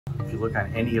If you look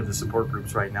on any of the support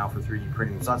groups right now for 3D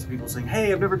printing, there's lots of people saying,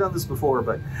 hey, I've never done this before,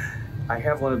 but I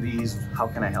have one of these, how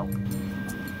can I help?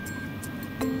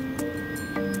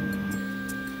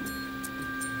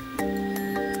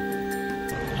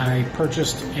 I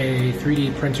purchased a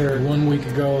 3D printer 1 week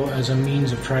ago as a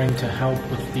means of trying to help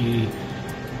with the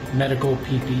medical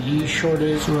PPE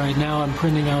shortage. So right now I'm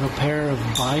printing out a pair of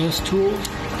bias tools.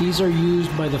 These are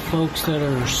used by the folks that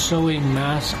are sewing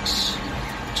masks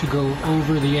to go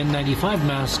over the N95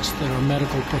 masks that our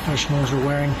medical professionals are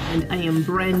wearing. I am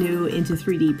brand new into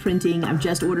 3D printing. I've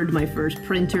just ordered my first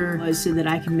printer so that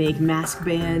I can make mask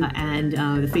band and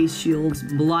the face shields.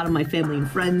 A lot of my family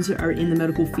and friends are in the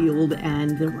medical field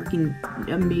and they're working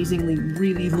amazingly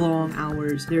really long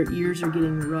hours. Their ears are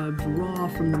getting rubbed raw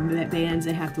from the bands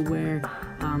they have to wear.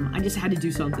 I just had to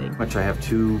do something. I have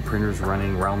 2 printers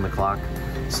running round the clock,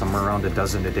 somewhere around a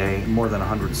dozen a day, more than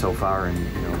 100 so far, and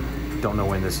don't know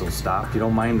when this will stop. If you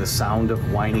don't mind the sound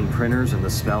of whining printers and the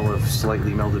smell of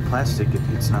slightly melted plastic,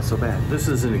 it's not so bad. This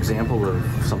is an example of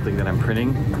something that I'm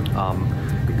printing.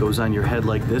 It goes on your head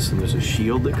like this, and there's a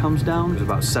shield that comes down. There's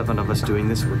about 7 of us doing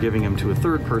this. We're giving them to a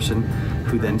third person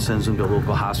who then sends them to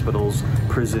local hospitals,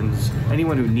 prisons,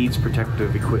 anyone who needs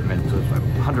protective equipment.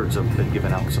 There's hundreds of them been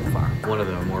given out so far. One of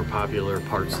the more popular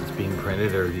parts that's being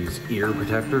printed are these ear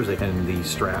protectors, and the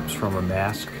straps from a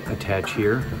mask attach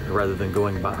here. Rather than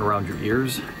going around your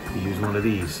ears, you use one of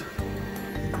these.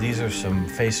 These are some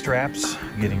face straps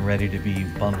getting ready to be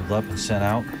bundled up and sent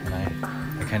out. And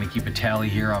I kind of keep a tally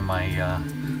here on my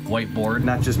whiteboard.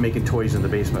 Not just making toys in the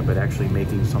basement, but actually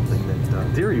making something that,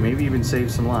 in theory, maybe even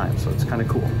saves some lives. So it's kind of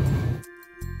cool.